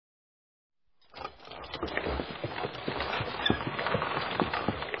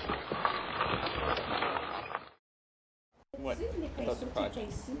d'autres projets.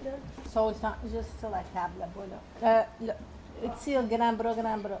 Ici, là. Sont juste sur la table là-bas. Là. Tire, grand bras.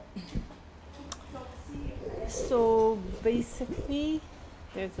 So basically,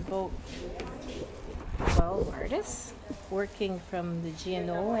 there's about 12 artists working from the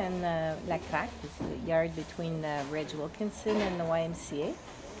GNO and La Crac, it's the yard between Reg Wilkinson and the YMCA.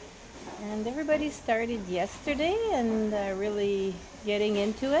 And everybody started yesterday and really getting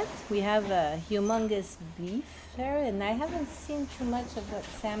into it. We have a humongous beef there, and I haven't seen too much of what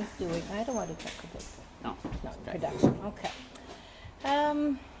Sam's doing. I don't want to talk about that. No, production. Okay.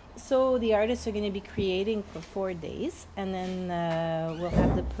 So the artists are going to be creating for 4 days, and then we'll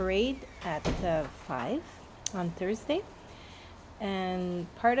have the parade at 5 on Thursday.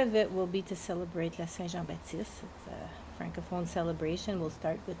 And part of it will be to celebrate La Saint-Jean-Baptiste. It's a Francophone celebration. We'll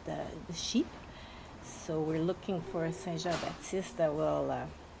start with the sheep. So we're looking for a Saint-Jean-Baptiste that will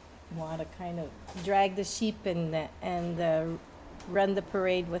want to kind of drag the sheep and run the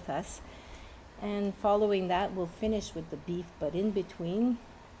parade with us. And following that, we'll finish with the beef, but in between,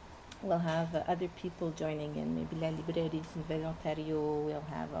 we'll have other people joining in, maybe La Librairie du Nouvel-Ontario, we'll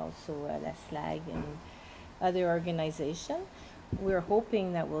have also La Slag and other organizations. We're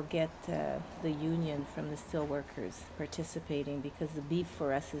hoping that we'll get the union from the steelworkers participating, because the beef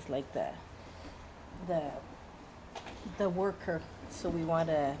for us is like the worker. So we want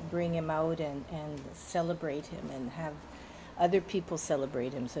to bring him out and celebrate him and have other people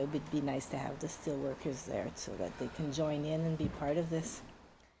celebrate him. So it would be nice to have the steelworkers there so that they can join in and be part of this.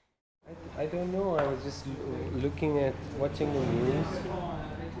 I don't know. I was just watching the news.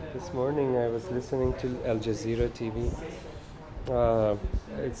 This morning I was listening to Al Jazeera TV.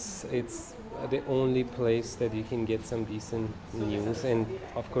 It's the only place that you can get some decent news, and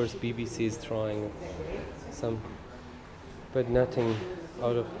of course BBC is trying some, but nothing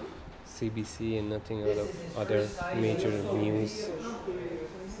out of CBC and nothing out of other major news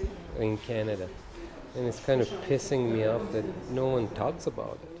in Canada. And it's kind of pissing me off that no one talks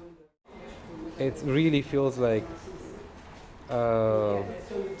about it. It really feels like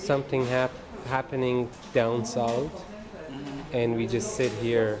something happening down south, and we just sit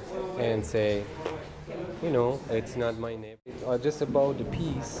here and say, it's not my neighbor. Just about the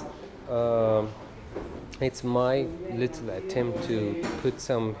piece, it's my little attempt to put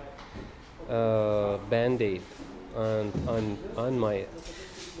some band-aid on my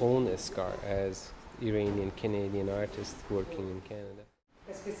own scar as Iranian-Canadian artist working in Canada.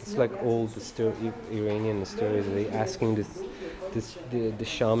 It's like old Iranian stories. They asking the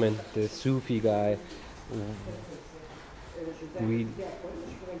shaman, the Sufi guy,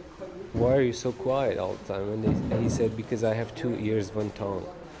 why are you so quiet all the time? And he said, because I have 2 ears, 1 tongue.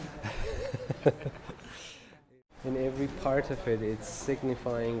 In every part of it, it's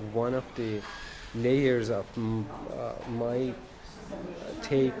signifying one of the layers of my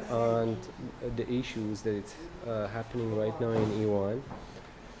take on the issues that it's happening right now in Iran.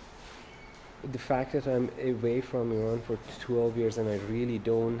 The fact that I'm away from Iran for 12 years and I really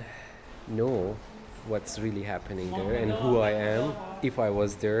don't know what's really happening there and who I am. If I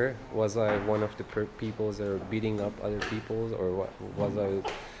was there, was I one of the people that are beating up other people, or was I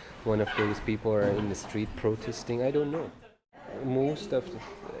one of those people who are in the street protesting? I don't know. Most of the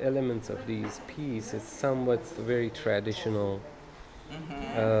elements of these pieces is somewhat very traditional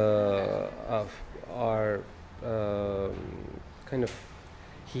of our kind of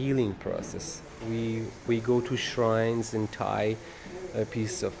healing process. We go to shrines and tie a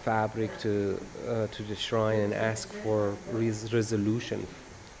piece of fabric to the shrine and ask for resolution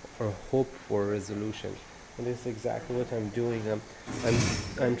or hope for resolution. And this is exactly what I'm doing.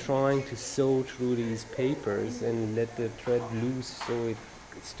 I'm trying to sew through these papers and let the thread loose so it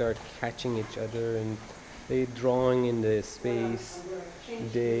start catching each other, and they drawing in the space.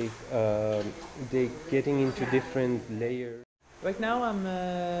 They getting into different layers. Right now I'm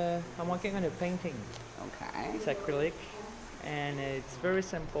working on a painting. Okay. It's acrylic, and it's very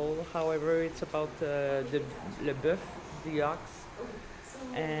simple. However, it's about le boeuf, the ox,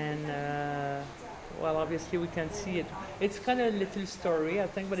 and well, obviously we can see it. It's kind of a little story, I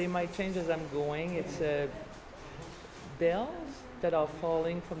think, but it might change as I'm going. It's bells that are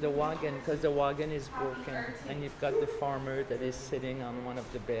falling from the wagon because the wagon is broken, and you've got the farmer that is sitting on one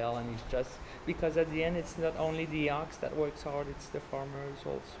of the bell, and he's just, because at the end it's not only the ox that works hard, it's the farmers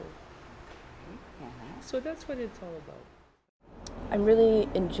also. So that's what it's all about. I'm really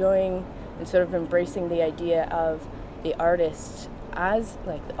enjoying and sort of embracing the idea of the artist as,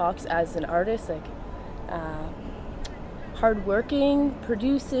 like, the ox as an artist, like hardworking,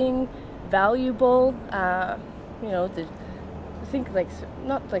 producing, valuable, I think, like,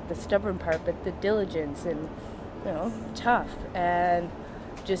 not like the stubborn part, but the diligence and you know, tough, and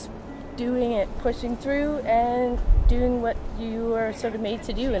just doing it, pushing through and doing what you are sort of made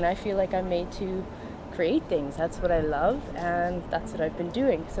to do. And I feel like I'm made to create things. That's what I love, and that's what I've been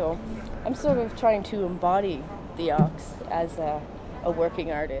doing. So I'm sort of trying to embody the ox as a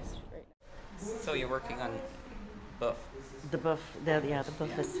working artist right now. So you're working on boeuf. The boeuf, the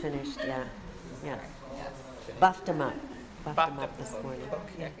boeuf is finished, yeah. Buffed him up. Buffed him up this morning.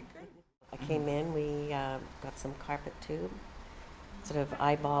 Okay. I came in, we got some carpet tube, sort of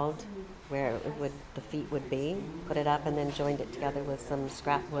eyeballed where the feet would be, put it up and then joined it together with some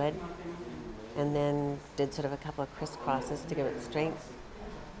scrap wood, and then did sort of a couple of crisscrosses to give it strength,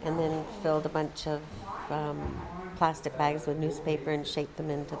 and then filled a bunch of plastic bags with newspaper and shaped them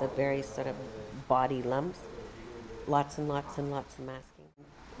into the various sort of body lumps. Lots and lots and lots of masking.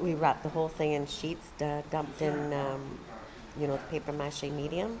 We wrapped the whole thing in sheets, dumped in, the paper mache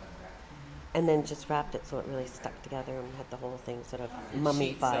medium, and then just wrapped it so it really stuck together and had the whole thing sort of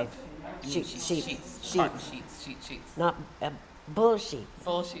mummified. Sheets. Not bull sheets.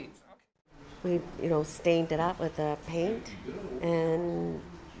 Full sheets. We, stained it up with paint, and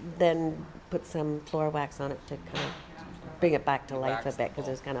then put some floor wax on it to kind of bring it back to life a bit because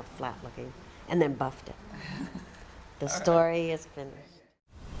it was kind of flat looking, and then buffed it. The story is finished.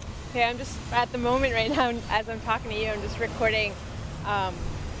 Okay, I'm just at the moment right now, as I'm talking to you, I'm just recording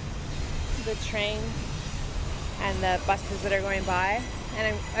the trains and the buses that are going by.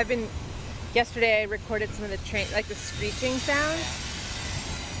 And yesterday I recorded some of the train, like the screeching sounds.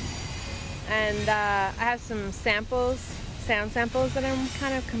 And I have some sound samples that I'm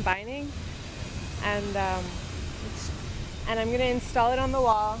kind of combining. And I'm going to install it on the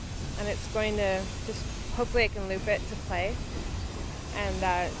wall, and it's going to just, hopefully I can loop it to play.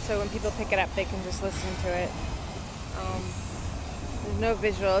 And so when people pick it up, they can just listen to it. There's no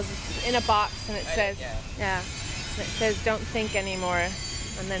visuals. It's in a box, and it says, and it says "Don't think anymore,"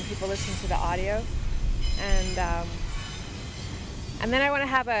 and then people listen to the audio. And then I want to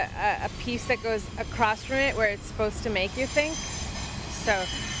have a piece that goes across from it where it's supposed to make you think. So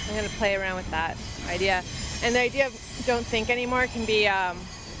I'm going to play around with that idea. And the idea of "don't think anymore" can be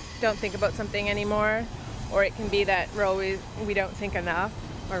don't think about something anymore. Or it can be that we don't think enough,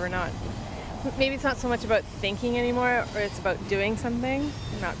 or we're not. Maybe it's not so much about thinking anymore, or it's about doing something.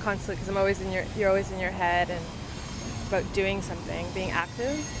 Not constantly, because you're always in your head, and it's about doing something, being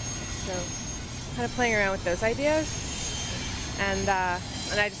active. So, kind of playing around with those ideas, and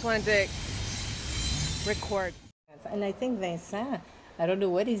I just wanted to record. And I think Vincent, I don't know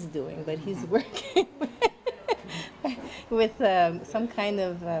what he's doing, but he's working with some kind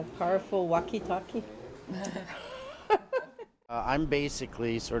of powerful walkie-talkie. I'm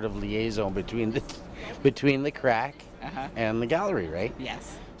basically sort of liaison between the Crac and the Gallery, right?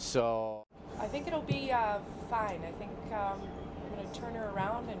 Yes. So I think it'll be fine. I think I'm going to turn her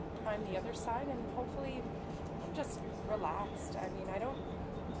around and prime the other side, and hopefully just relaxed. I mean, I don't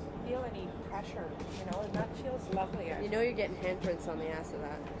feel any pressure, and that feels lovely. You're getting handprints on the ass of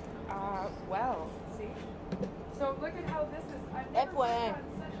that. Well, see? So look at how this is. I've never FYI. done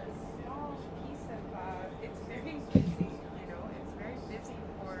such a small piece of, it's very busy, it's very busy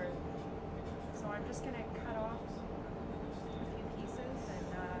so I'm just going to cut off a few pieces and,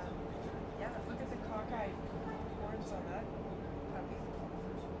 look at the cockeyed horns on that puppy.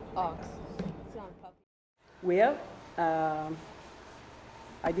 Ox. It's not a puppy. Well,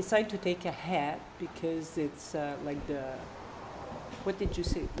 I decided to take a hat because it's like what did you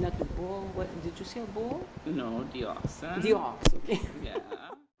say? Not the bull. What did you say? A bull? No, the oxen. The ox. Okay. Yeah.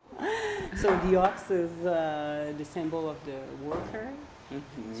 So the ox is the symbol of the worker.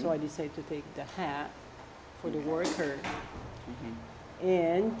 Mm-hmm. So I decided to take the hat for the worker, Mm-hmm.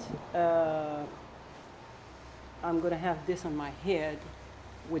 and I'm gonna have this on my head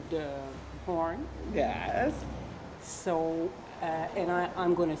with the horn. Yes. So and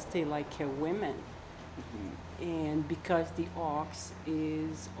I'm gonna stay like a woman. Mm-hmm. And because the ox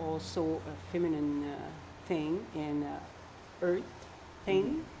is also a feminine thing and earth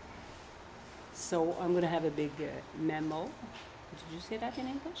thing, so I'm going to have a big mammal. Did you say that in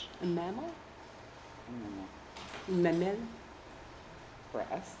English? A mammal? Mammal?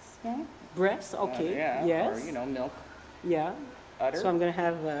 Breasts. Breast, okay. Yeah. Yes. Or, milk. Yeah. Udder. So I'm going to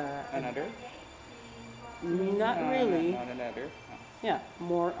have an udder. Not really. Not an udder. Oh. Yeah,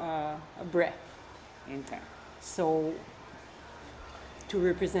 more a breath. Okay. So to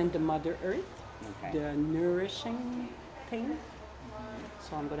represent the Mother Earth, Okay. the nourishing thing.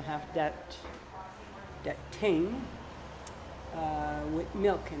 So I'm going to have that thing with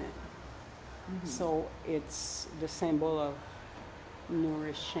milk in it. Mm-hmm. So it's the symbol of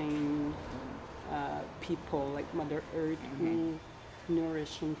nourishing people, like Mother Earth, who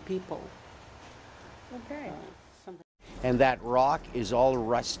nourishing people. Okay. And that rock is all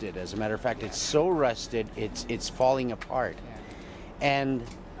rusted. As a matter of fact, it's so rusted, it's falling apart. And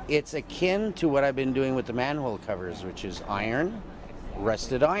it's akin to what I've been doing with the manhole covers, which is iron,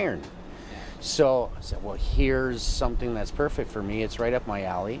 rusted iron. So I said, well, here's something that's perfect for me. It's right up my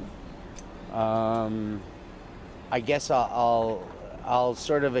alley. I guess I'll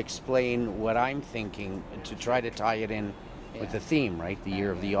sort of explain what I'm thinking to try to tie it in with the theme, right? The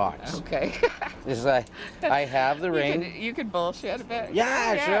year of the ox. Okay. Is I have the ring. You could bullshit a bit.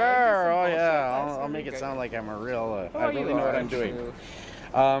 Yeah, sure. Oh, yeah. I'll make it sound like I'm a real. I really know what I'm doing.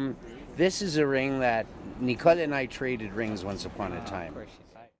 This is a ring that Nicole and I traded rings once upon a time.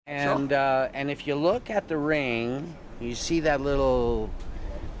 And if you look at the ring, you see that little,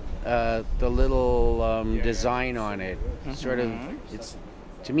 design on it. Sort of, it's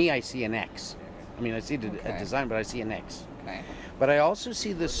to me, I see an X. I mean, I see a design, but I see an X. Okay. But I also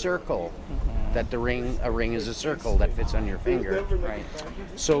see the circle, that a ring is a circle that fits on your finger. Right.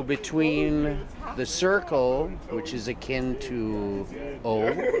 So between the circle, which is akin to O,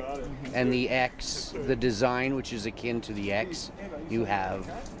 and the X, the design, which is akin to the X, you have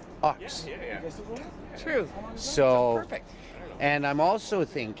ox. True. So, Perfect. and I'm also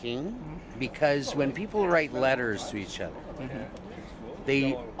thinking, because when people write letters to each other,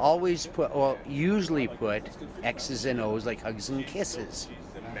 they always usually put X's and O's like hugs and kisses.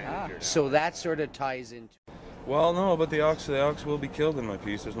 So that sort of ties into. Well, no, but the ox will be killed in my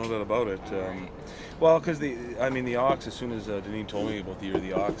piece. There's no doubt about it. Well, because the ox. As soon as Deneen told me about the year of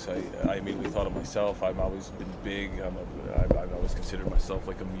the ox, I immediately thought of myself. I've always been big. I've always considered myself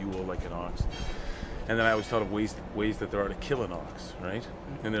like a mule, like an ox. And then I always thought of ways that there are to kill an ox, right?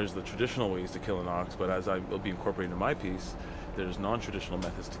 And there's the traditional ways to kill an ox, but as I will be incorporating in my piece, there's non-traditional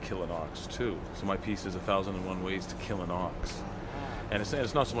methods to kill an ox too. So my piece is 1,001 ways to kill an ox. And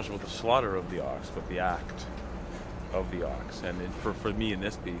it's not so much about the slaughter of the ox, but the act of the ox. And for me in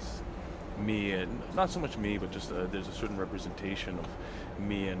this piece, me and not so much me, but just there's a certain representation of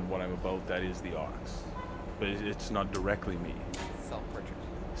me and what I'm about that is the ox. But it's not directly me. Self-portrait.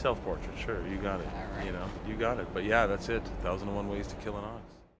 Self-portrait, sure, you got it. Right. You know, you got it. But yeah, that's it. 1,001 ways to kill an ox.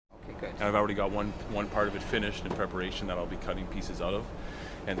 Okay, good. And I've already got one part of it finished in preparation that I'll be cutting pieces out of,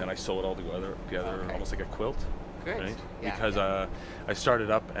 and then I sew it all together almost like a quilt. Good. Right? Yeah, Because I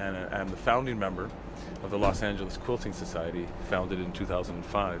started up, and I'm the founding member of the Los Angeles Quilting Society, founded in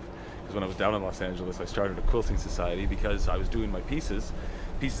 2005. Because when I was down in Los Angeles, I started a quilting society because I was doing my pieces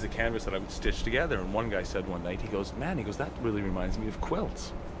of canvas that I would stitch together. And one guy said one night, he goes, that really reminds me of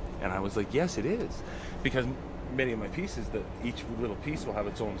quilts. And I was like, yes, it is. Because many of my pieces, that each little piece will have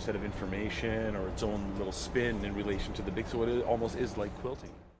its own set of information or its own little spin in relation to the big, so it almost is like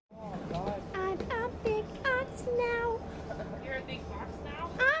quilting. I'm a big ox now. You're a big box now?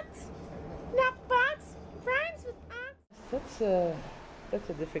 Ox, not box. Rhymes with ox. That's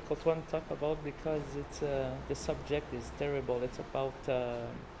a difficult one to talk about because it's the subject is terrible. It's about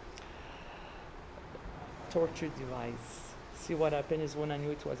torture device. See, what happened is when I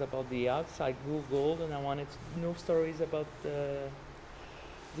knew it was about the ox, I googled and I wanted to know stories about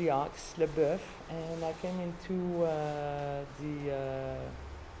the ox, le boeuf, and I came into the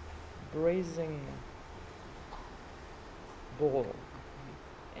braising bull.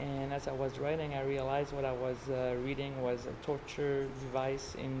 And as I was writing, I realized what I was reading was a torture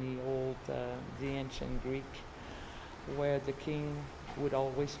device in the old, the ancient Greek, where the king would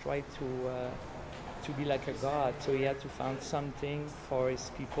always try to be like a god. So he had to find something for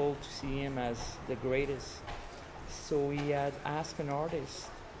his people to see him as the greatest. So he had asked an artist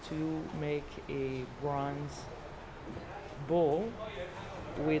to make a bronze bull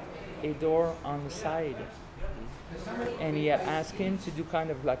with a door on the side. And he had asked him to do kind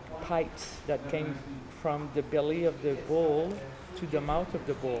of like pipes that came from the belly of the bull to the mouth of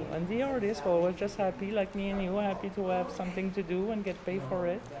the bull. And the artist was just happy, like me and you, happy to have something to do and get paid for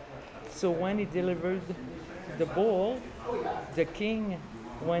it. So when he delivered the bull, the king,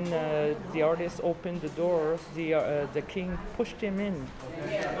 when the artist opened the door, the king pushed him in,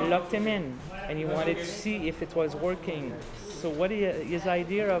 locked him in, and he wanted to see if it was working. So what his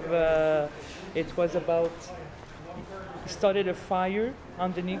idea of it was about, he started a fire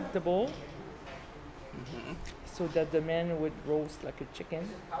underneath the bull so that the man would roast like a chicken.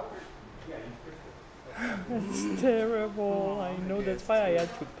 It's terrible. I know, that's why I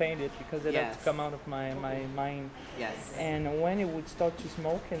had to paint it, because it had to come out of my mind. Yes. And when it would start to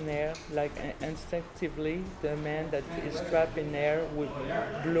smoke in there, like instinctively, the man that is trapped in there would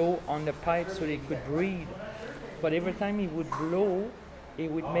blow on the pipe so they could breathe. But every time he would blow,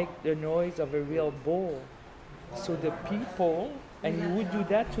 it would make the noise of a real bull. So the people, and he would do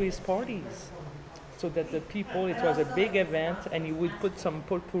that to his parties. So that the people, it was a big event, and he would put some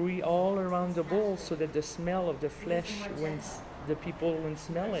potpourri all around the bowl so that the smell of the flesh, the people wouldn't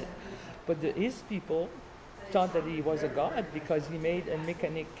smell it. But his people thought that he was a god because he made a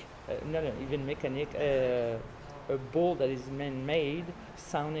a bull that is man-made,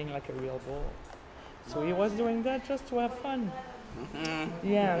 sounding like a real bull. So he was doing that just to have fun.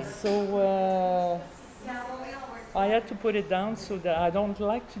 Yeah, so I had to put it down so that I don't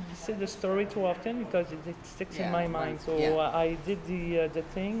like to say the story too often because it sticks in my mind. So I did the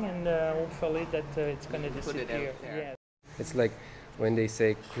thing, and hopefully that it's going to disappear. Yeah. It's like when they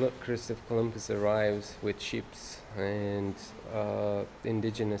say Christopher Columbus arrives with ships, and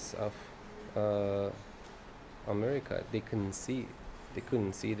indigenous of America, they couldn't see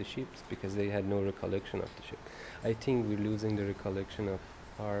the ships because they had no recollection of the ship. I think we're losing the recollection of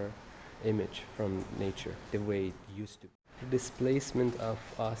our image from nature, the way it used to be. Displacement of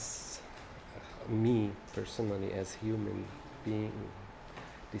us, me personally as human being,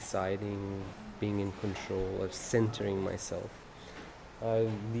 deciding, being in control, of centering myself. I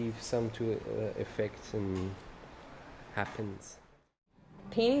leave some to effect and happens.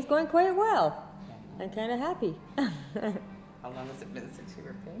 Painting's going quite well. I'm kind of happy. How long has it been since you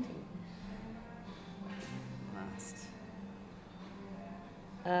were painting? Last.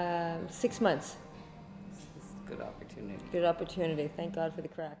 6 months. This is a good opportunity. Good opportunity. Thank God for the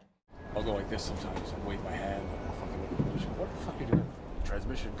crack. I'll go like this sometimes and wave my hand. And I'll fucking look at the position. What the fuck are you doing?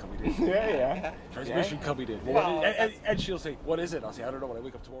 Transmission company did. Yeah. Transmission company did. Well, and she'll say, what is it? I'll say, I don't know when I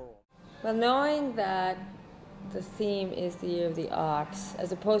wake up tomorrow. Well, knowing that the theme is the year of the ox,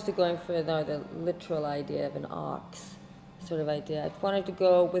 as opposed to going for the literal idea of an ox sort of idea, I wanted to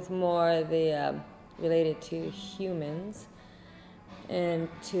go with more the related to humans, and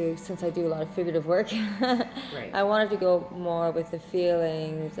since I do a lot of figurative work, I wanted to go more with the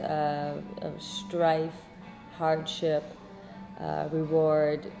feelings of strife, hardship,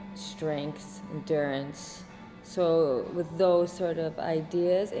 reward, strength, endurance. So with those sort of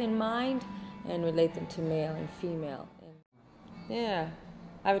ideas in mind, and relate them to male and female. Yeah,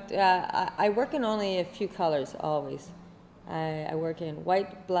 I work in only a few colors always. I work in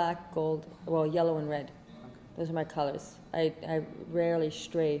white, black, gold, well, yellow and red. Those are my colors. I rarely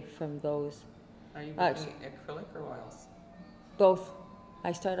stray from those. Are you working acrylic or oils? Both.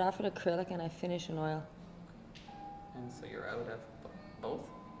 I start off with acrylic and I finish in oil. And so you're out of both?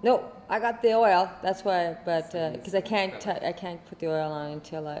 No, I got the oil. That's why, but because I can't put the oil on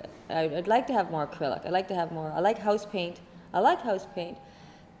until I'd like to have more acrylic. I like house paint. I like house paint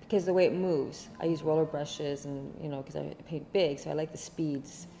because the way it moves. I use roller brushes, and because I paint big, so I like the speed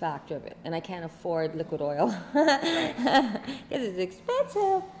factor of it. And I can't afford liquid oil because it's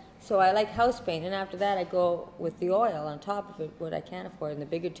expensive. So I like house paint, and after that I go with the oil on top of it, what I can't afford in the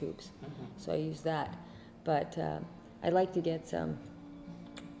bigger tubes. So I use that. But I'd like to get some.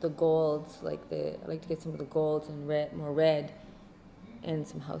 The golds, I like to get some of the golds and more red, and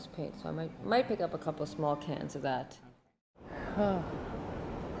some house paint. So I might pick up a couple small cans of that. So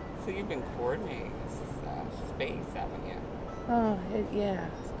you've been coordinating this space, haven't you? Oh, yeah.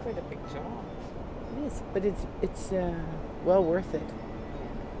 It's quite a big job. It is, but it's well worth it.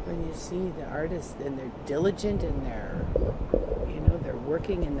 When you see the artists and they're diligent and they're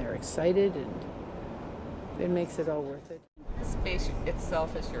working and they're excited, and it makes it all worth it. The space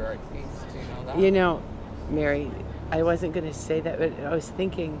itself is your art piece. Do you know that? Mary, I wasn't going to say that, but I was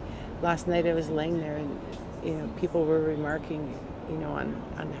thinking last night I was laying there and people were remarking on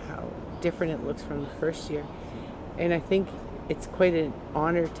how different it looks from the first year, and I think it's quite an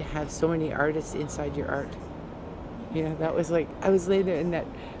honor to have so many artists inside your art. That was like, I was laying there and that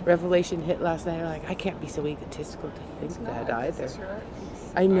revelation hit last night. I'm like, I can't be so egotistical to think that either. It's your art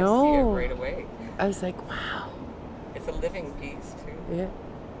piece. I know. I see it right away. I was like, wow. It's a living piece too. Yeah.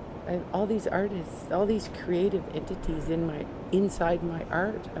 And all these artists, all these creative entities inside my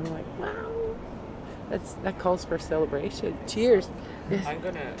art. I'm like, wow. That calls for celebration. Cheers. I'm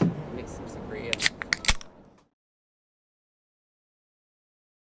gonna make some sangria.